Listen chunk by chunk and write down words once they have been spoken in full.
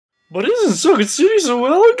But isn't Sunken City so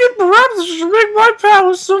elegant? Perhaps I should make my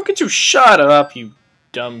palace sunken too. Shut up, you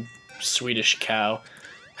dumb Swedish cow.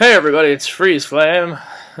 Hey everybody, it's Freezeflame.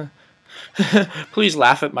 Please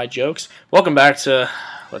laugh at my jokes. Welcome back to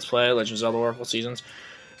Let's Play Legend of Zelda Oracle Seasons.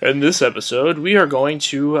 In this episode, we are going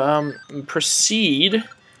to proceed.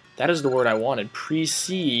 That is the word I wanted.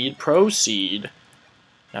 Proceed.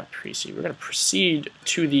 Not precede. We're going to proceed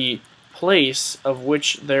to the place of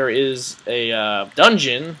which there is a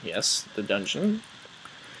dungeon. Yes, the dungeon.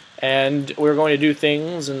 And we're going to do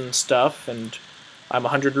things and stuff, and I'm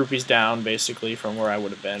 100 rupees down, basically, from where I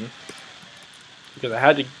would have been. Because I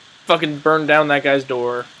had to fucking burn down that guy's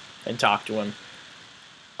door and talk to him.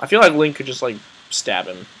 I feel like Link could just, like, stab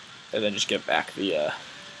him, and then just get back the,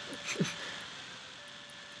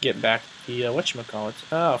 whatchamacallit.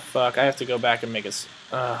 Oh, fuck, I have to go back and make a...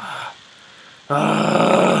 Ugh.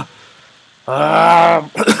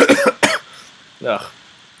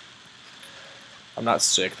 I'm not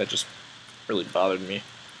sick, that just really bothered me.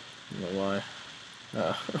 I don't know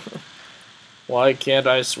why. Why can't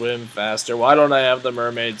I swim faster? Why don't I have the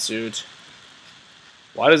mermaid suit?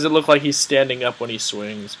 Why does it look like he's standing up when he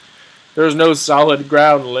swings? There's no solid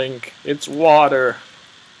ground, Link. It's water.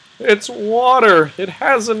 It's water. It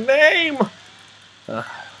has a name. It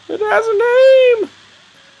has a name.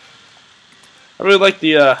 I really like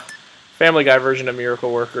the Family Guy version of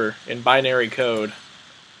Miracle Worker in binary code.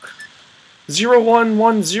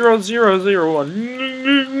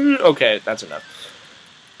 01100001. Okay, that's enough.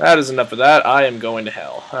 That is enough of that. I am going to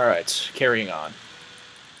hell. Alright, carrying on.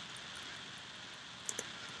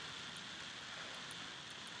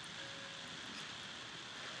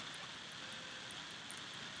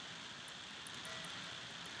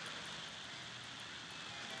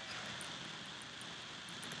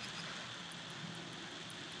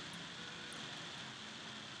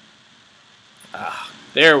 Ah,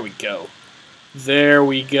 there we go. There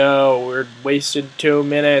we go. We're wasted 2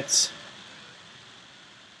 minutes.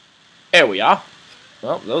 There we are.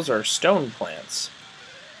 Well, those are stone plants.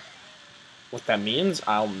 What that means,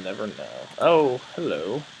 I'll never know. Oh,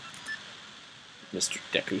 hello, Mr.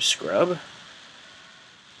 Deku Scrub.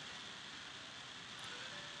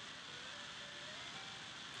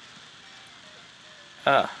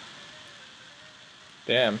 Ah.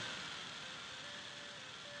 Damn.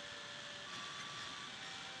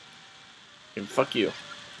 And fuck you.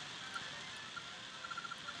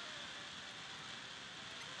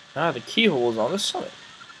 Ah, the keyhole is on the summit.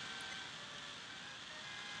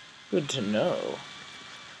 Good to know.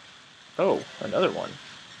 Oh, another one.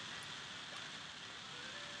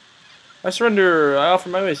 I surrender. I offer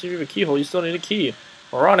my way. See if you have a keyhole. You still need a key.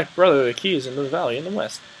 Moronic brother, the key is in the valley in the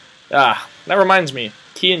west. Ah, that reminds me.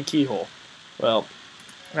 Key and keyhole. Well,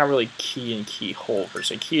 not really key and keyhole per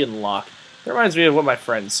se. Key and lock. It reminds me of what my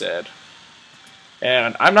friend said.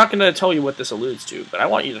 And I'm not going to tell you what this alludes to, but I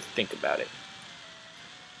want you to think about it.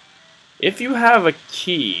 If you have a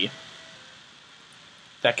key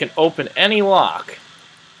that can open any lock,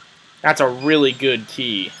 that's a really good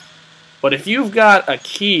key. But if you've got a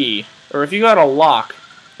key, or if you got a lock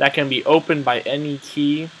that can be opened by any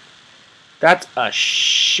key, that's a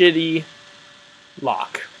shitty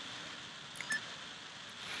lock.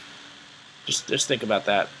 Just think about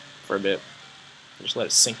that for a bit. Just let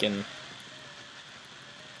it sink in.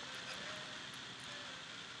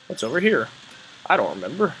 What's over here? I don't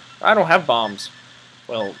remember. I don't have bombs.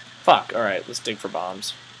 Well, fuck. Alright, let's dig for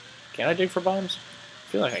bombs. Can I dig for bombs? I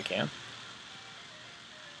feel like I can.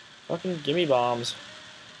 Fucking give me bombs.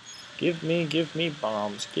 Give me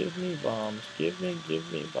bombs. Give me bombs. Give me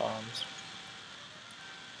bombs.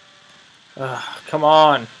 Come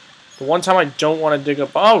on. The one time I don't want to dig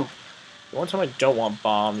up... Oh! The one time I don't want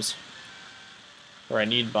bombs. Or I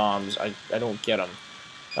need bombs. I don't get them.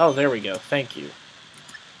 Oh, there we go. Thank you.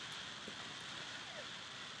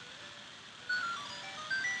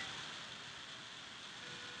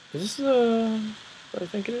 Is this what I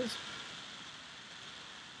think it is?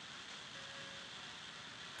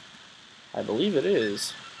 I believe it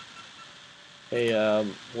is. A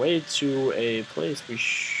way to a place we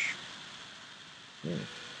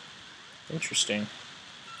Interesting.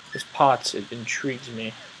 This pot, it intrigues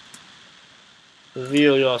me.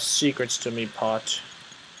 Reveal your secrets to me, pot.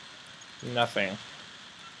 Nothing.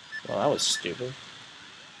 Well, that was stupid.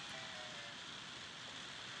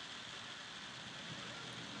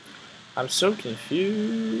 I'm so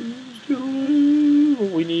confused.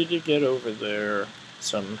 We need to get over there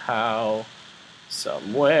somehow,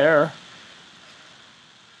 somewhere.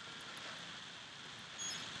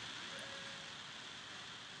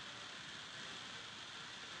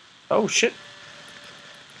 Oh shit.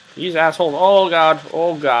 These assholes. Oh god.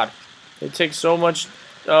 Oh god. It takes so much...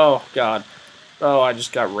 Oh, God. Oh, I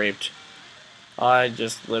just got raped. I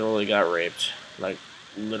just literally got raped. Like,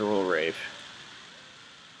 literal rape.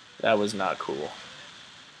 That was not cool.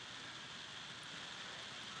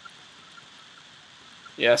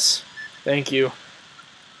 Yes. Thank you.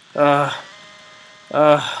 Uh...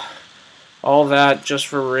 All that just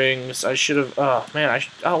for rings. I should have... Oh, man.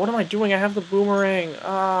 Oh, what am I doing? I have the boomerang.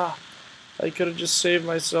 Ah. I could have just saved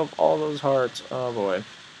myself all those hearts. Oh, boy.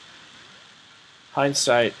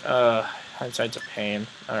 Hindsight. Hindsight's a pain.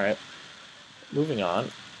 Alright. Moving on.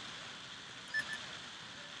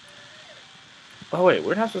 Oh, wait.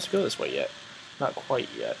 We're not supposed to go this way yet. Not quite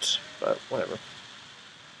yet. But, whatever.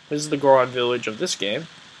 This is the Goron village of this game.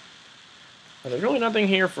 And there's really nothing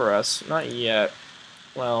here for us. Not yet.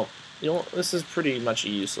 Well, this is pretty much a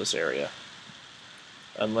useless area.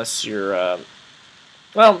 Unless you're,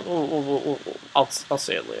 well, I'll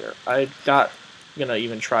say it later. I'm not gonna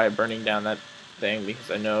even try burning down that thing because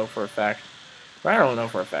I know for a fact. But I don't know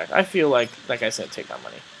for a fact. I feel like I said, take my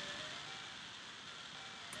money.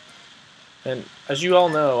 And as you all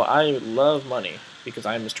know, I love money because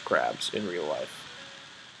I'm Mr. Krabs in real life.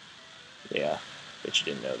 Yeah, bet you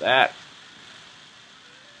didn't know that.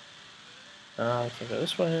 I can't go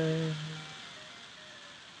this way.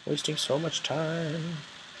 Wasting so much time.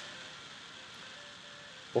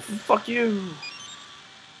 Well, fuck you.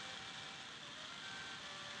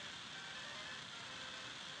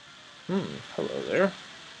 Hello there.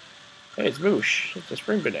 Hey, it's Moosh. It's a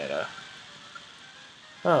spring banana.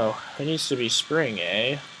 Oh, it needs to be spring,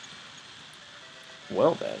 eh?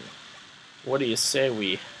 Well then, what do you say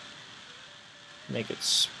we make it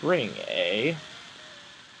spring, eh?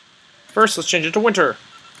 First, let's change it to winter,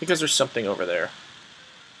 because there's something over there.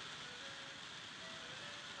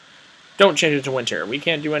 Don't change it to winter. We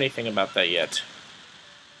can't do anything about that yet.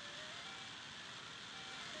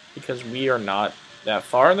 Because we are not that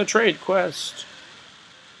far in the trade quest.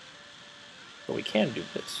 But we can do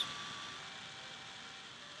this.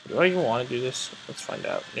 Do I even want to do this? Let's find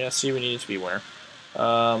out. Yeah, see, we need it to be winter.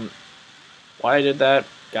 Why I did that,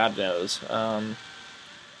 God knows.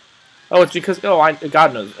 Oh, it's because... Oh,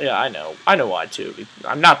 God knows. Yeah, I know. I know why, too.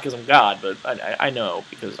 I'm not because I'm God, but I know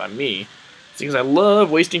because I'm me. It's because I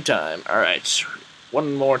love wasting time. Alright.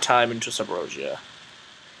 One more time into Subrosia.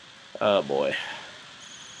 Oh, boy.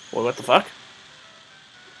 Boy, what the fuck?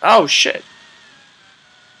 Oh, shit.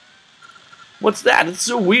 What's that? It's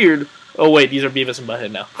so weird. Oh, wait. These are Beavis and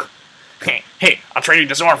Butthead now. Hey, I'll trade you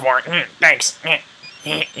this ore for it. Thanks.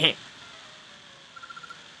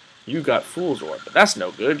 You got Fool's Ore, but that's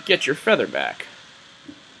no good. Get your feather back.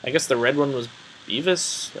 I guess the red one was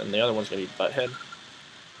Beavis, and the other one's gonna be Butthead.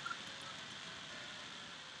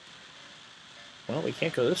 Well, we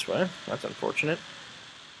can't go this way. That's unfortunate.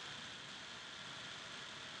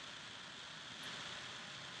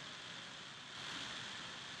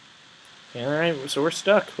 Alright, so we're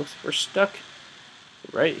stuck. Looks like we're stuck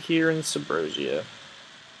right here in Subrosia.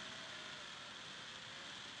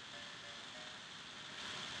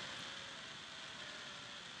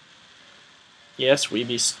 Yes, we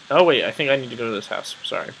be... Oh, wait, I think I need to go to this house.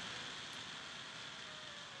 Sorry.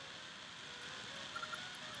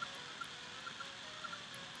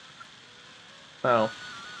 Oh.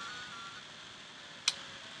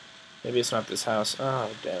 Maybe it's not this house. Oh,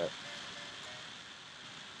 damn it.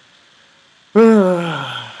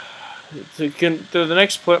 The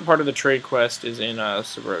next part of the trade quest is in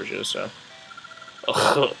Subrosia, so...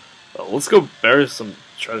 Let's go bury some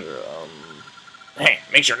treasure. Hey,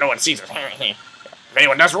 make sure no one sees us. If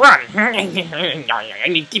anyone does, run! I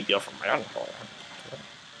need to keep you from my uncle.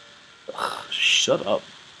 Shut up,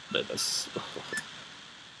 Beavis.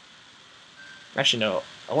 Actually, no.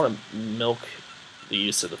 I want to milk the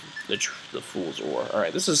use of the Fool's Ore.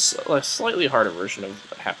 Alright, this is a slightly harder version of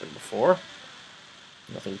what happened before.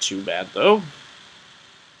 Nothing too bad, though.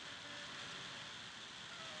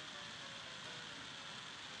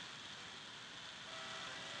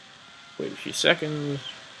 Wait a few seconds.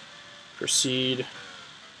 Proceed.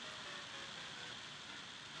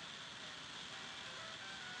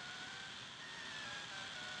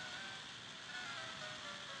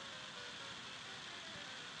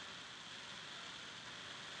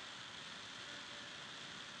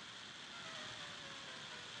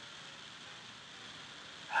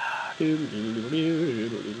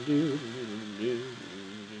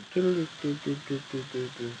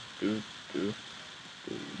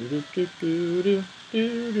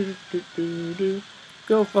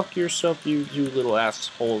 Go fuck yourself, you little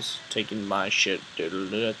assholes taking my shit.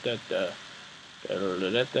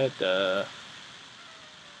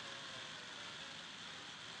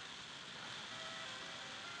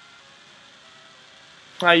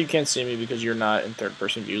 Ah, you can't see me because you're not in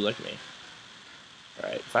third-person view like me.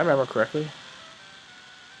 Alright, if I remember correctly,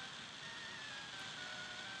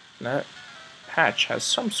 that patch has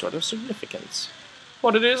some sort of significance.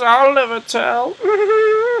 What it is, I'll never tell.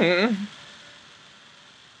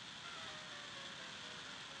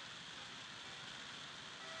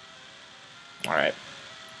 Alright.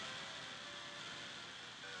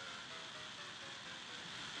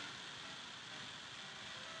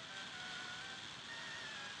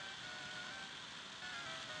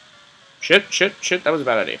 Shit, that was a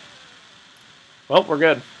bad idea. Well, we're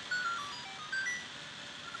good.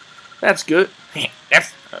 That's good.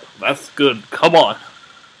 That's good. Come on.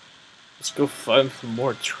 Let's go find some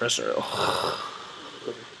more treasure.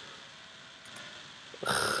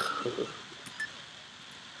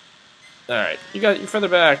 Alright, you're further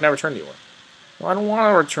back, now return the ore. Well, I don't want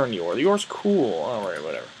to return the ore. The ore's cool. Alright,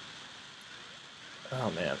 whatever.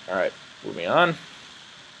 Oh man, alright. Moving on.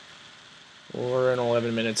 We're in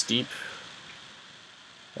 11 minutes deep.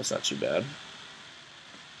 That's not too bad.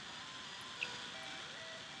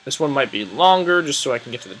 This one might be longer, just so I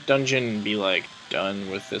can get to the dungeon and be, like, done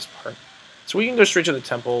with this part. So we can go straight to the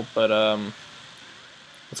temple, but,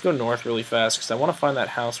 let's go north really fast, because I want to find that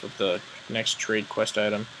house with the next trade quest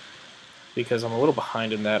item. Because I'm a little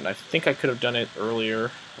behind in that, and I think I could have done it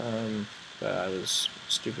earlier, but I was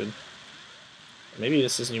stupid. Maybe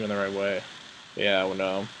this isn't even the right way. Yeah, well,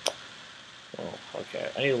 no. Well, okay.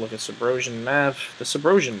 I need to look at Subrosia map. The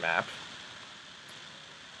Subrosia map.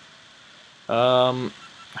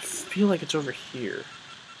 I feel like it's over here.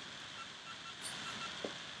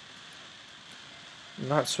 I'm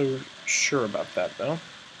not so sure about that, though.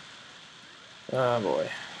 Oh, boy.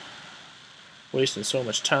 Wasting so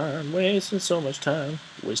much time, wasting so much time.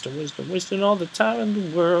 Wasting all the time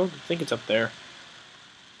in the world. I think it's up there.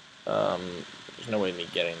 There's no way of me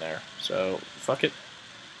getting there. So, fuck it.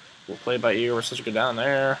 We'll play it by ear. We're supposed to go down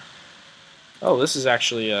there. Oh, this is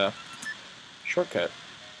actually a shortcut.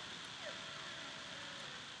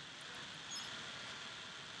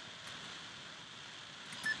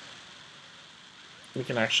 We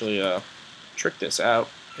can actually trick this out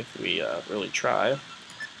if we really try.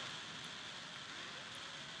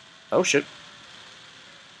 Oh shit.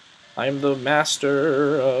 I am the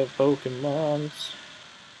master of Pokemons.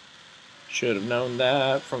 Should have known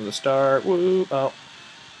that from the start. Woo! Oh.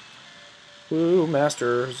 Woo,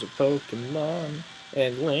 masters of Pokemon.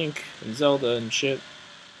 And Link and Zelda and shit.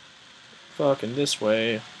 Fucking this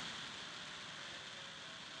way.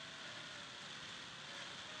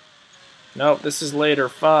 Nope, this is later.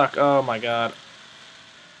 Fuck. Oh my god.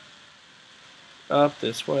 Up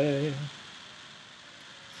this way.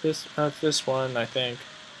 This one, I think.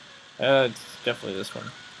 It's definitely this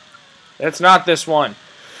one. It's not this one.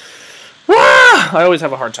 I always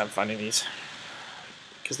have a hard time finding these.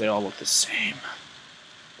 Because they all look the same.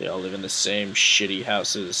 They all live in the same shitty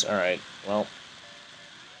houses. Alright, well.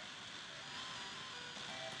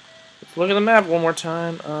 Let's look at the map one more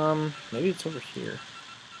time. Maybe it's over here.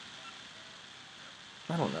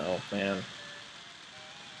 I don't know, man.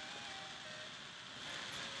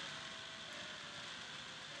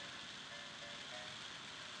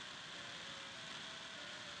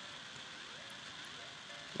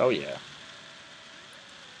 Oh, yeah.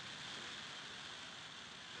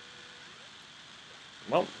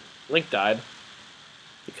 Well, Link died.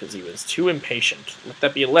 Because he was too impatient. Let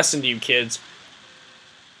that be a lesson to you, kids.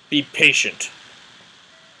 Be patient.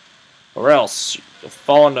 Or else you'll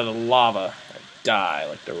fall into the lava and die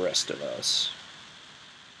like the rest of us.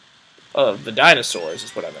 The dinosaurs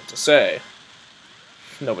is what I meant to say.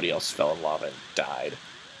 Nobody else fell in lava and died.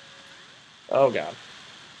 Oh, God.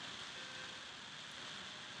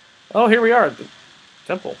 Oh, here we are at the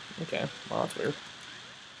temple. Okay, well, that's weird.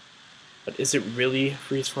 But is it really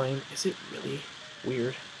Freezeflame? Is it really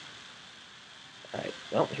weird? Alright,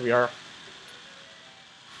 well, here we are.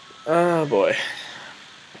 Oh, boy.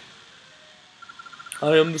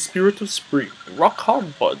 I am the spirit of spring.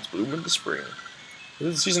 Rock-hard buds bloom in the spring. This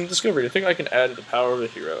is the season of discovery. I think I can add to the power of a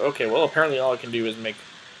hero. Okay, well, apparently all I can do is make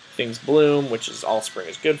things bloom, which is all spring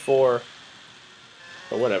is good for.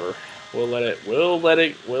 But whatever. We'll let it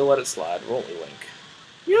slide, won't we, Link?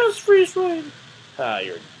 Yes, Freezeflame! Ah,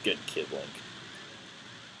 you're a good kid, Link.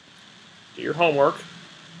 Do your homework.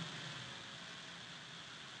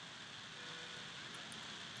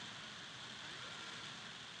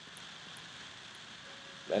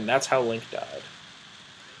 And that's how Link died.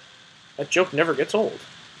 That joke never gets old.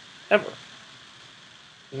 Ever.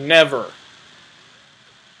 Never.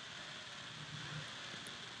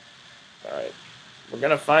 Alright. We're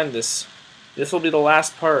gonna find this. This will be the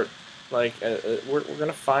last part Like, we're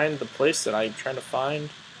gonna find the place that I'm trying to find.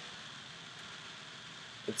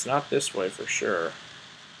 It's not this way for sure.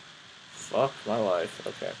 Fuck my life.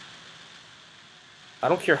 Okay. I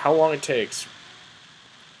don't care how long it takes.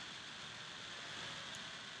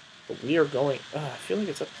 But we are going... I feel like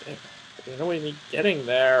it's up there. But there's no way of me getting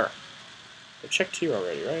there. I checked here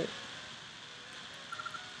already, right?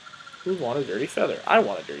 Who want a dirty feather? I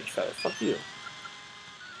want a dirty feather. Fuck you.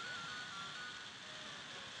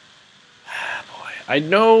 Boy. I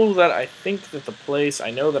know that I think that the place...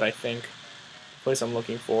 the place I'm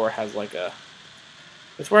looking for has like a...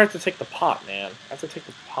 It's where I have to take the pot, man. I have to take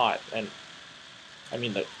the pot, and... I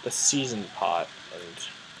mean the seasoned pot,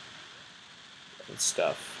 and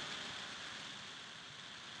stuff.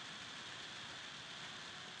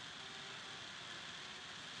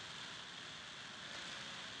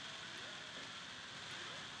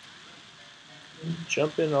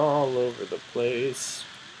 Jumping all over the place.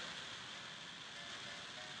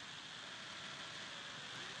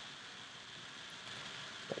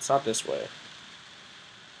 It's not this way.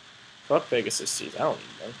 Fuck Pegasus seeds. I don't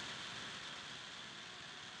need them.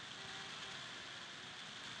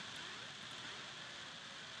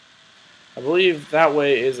 I believe that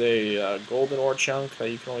way is a golden ore chunk that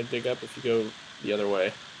you can only dig up if you go the other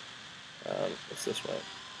way. What's this way?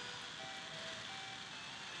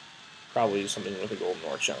 Probably something with a golden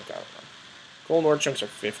ore chunk. I don't know. Golden ore chunks are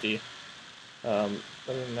 50. Other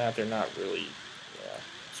than that, they're not really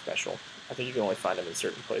special. I think you can only find them in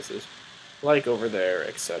certain places, like over there,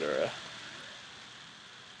 etc.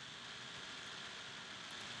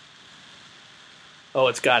 Oh,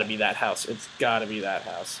 it's got to be that house. It's got to be that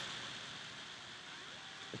house.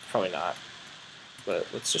 It's probably not, but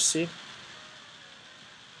let's just see.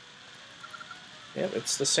 Yep,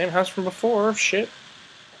 it's the same house from before. Shit,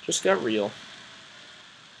 just got real.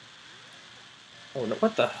 Oh no!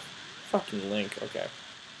 What the fucking link? Okay.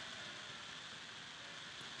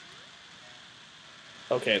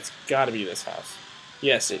 Okay, it's got to be this house.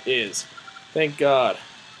 Yes, it is. Thank God.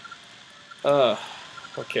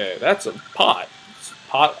 Okay, that's a pot. It's a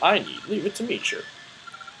pot I need. Leave it to me, sure.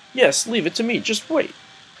 Yes, leave it to me. Just wait.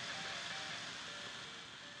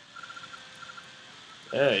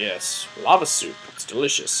 Yes. Lava soup. It's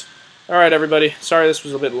delicious. Alright, everybody. Sorry this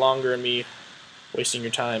was a bit longer and me wasting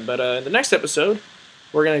your time, but in the next episode,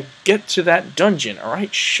 we're going to get to that dungeon,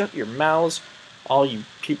 alright? Shut your mouths, all you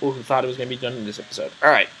people who thought it was going to be done in this episode.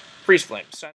 Alright, Freezeflame.